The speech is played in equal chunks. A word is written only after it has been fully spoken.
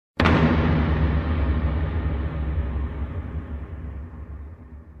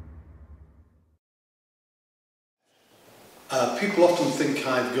People often think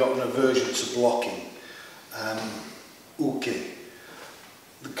I've got an aversion to blocking. Uke.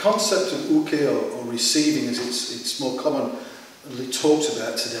 The concept of uke or receiving, as it's more commonly talked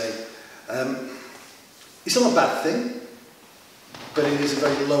about today, it's not a bad thing, but it is a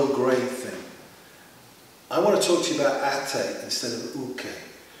very low grade thing. I want to talk to you about ate instead of uke,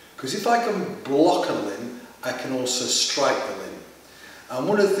 because if I can block a limb, I can also strike the limb. And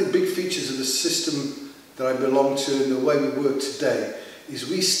one of the big features of the system that I belong to and the way we work today is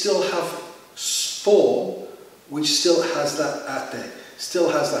we still have form which still has that ate, still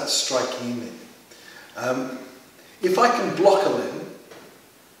has that striking in it. If I can block a limb,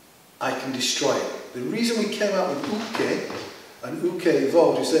 I can destroy it. The reason we came out with uke and uke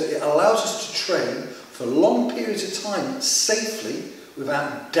evolved is that it allows us to train for long periods of time safely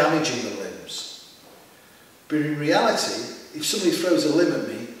without damaging the limbs. But in reality, if somebody throws a limb at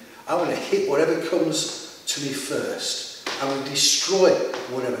me, I want to hit whatever comes to me first. I will destroy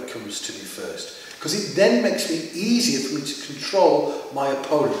whatever comes to me first. Because it then makes it easier for me to control my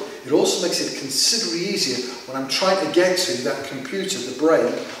opponent. It also makes it considerably easier when I'm trying to get to that computer, the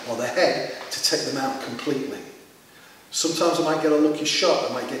brain or the head, to take them out completely. Sometimes I might get a lucky shot,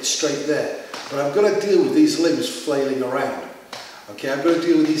 I might get straight there. But I've got to deal with these limbs flailing around. Okay, I've got to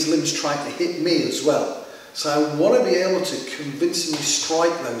deal with these limbs trying to hit me as well. So I want to be able to convincingly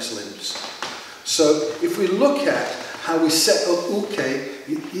strike those limbs. So if we look at how we set up uke,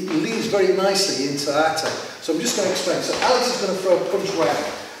 it leads very nicely into ate. So I'm just going to explain. So Alex is going to throw a punch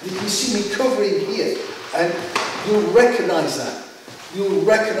round. You can see me covering here, and you'll recognise that. You'll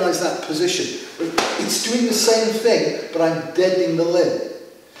recognise that position. But it's doing the same thing, but I'm deadening the limb.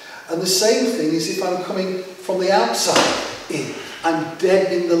 And the same thing is if I'm coming from the outside in, I'm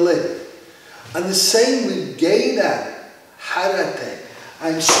deadening the limb. And the same with geida, harate.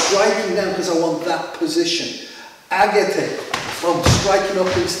 I'm striking down because I want that position. Agate, from striking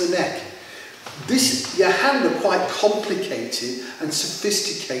up into the neck. Your hand are quite complicated and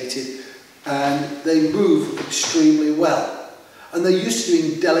sophisticated, and they move extremely well. And they're used to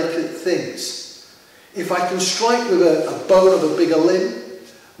doing delicate things. If I can strike with a bone of a bigger limb,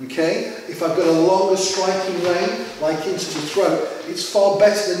 okay, if I've got a longer striking range, like into the throat, it's far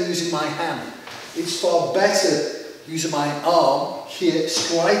better than using my hand. It's far better using my arm here,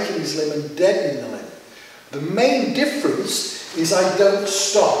 striking his limb and deadening the limb. The main difference is I don't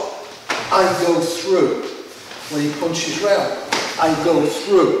stop. I go through. When he punches round, I go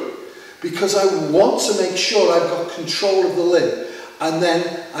through. Because I want to make sure I've got control of the limb. And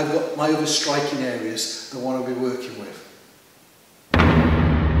then I've got my other striking areas that I want to be working with.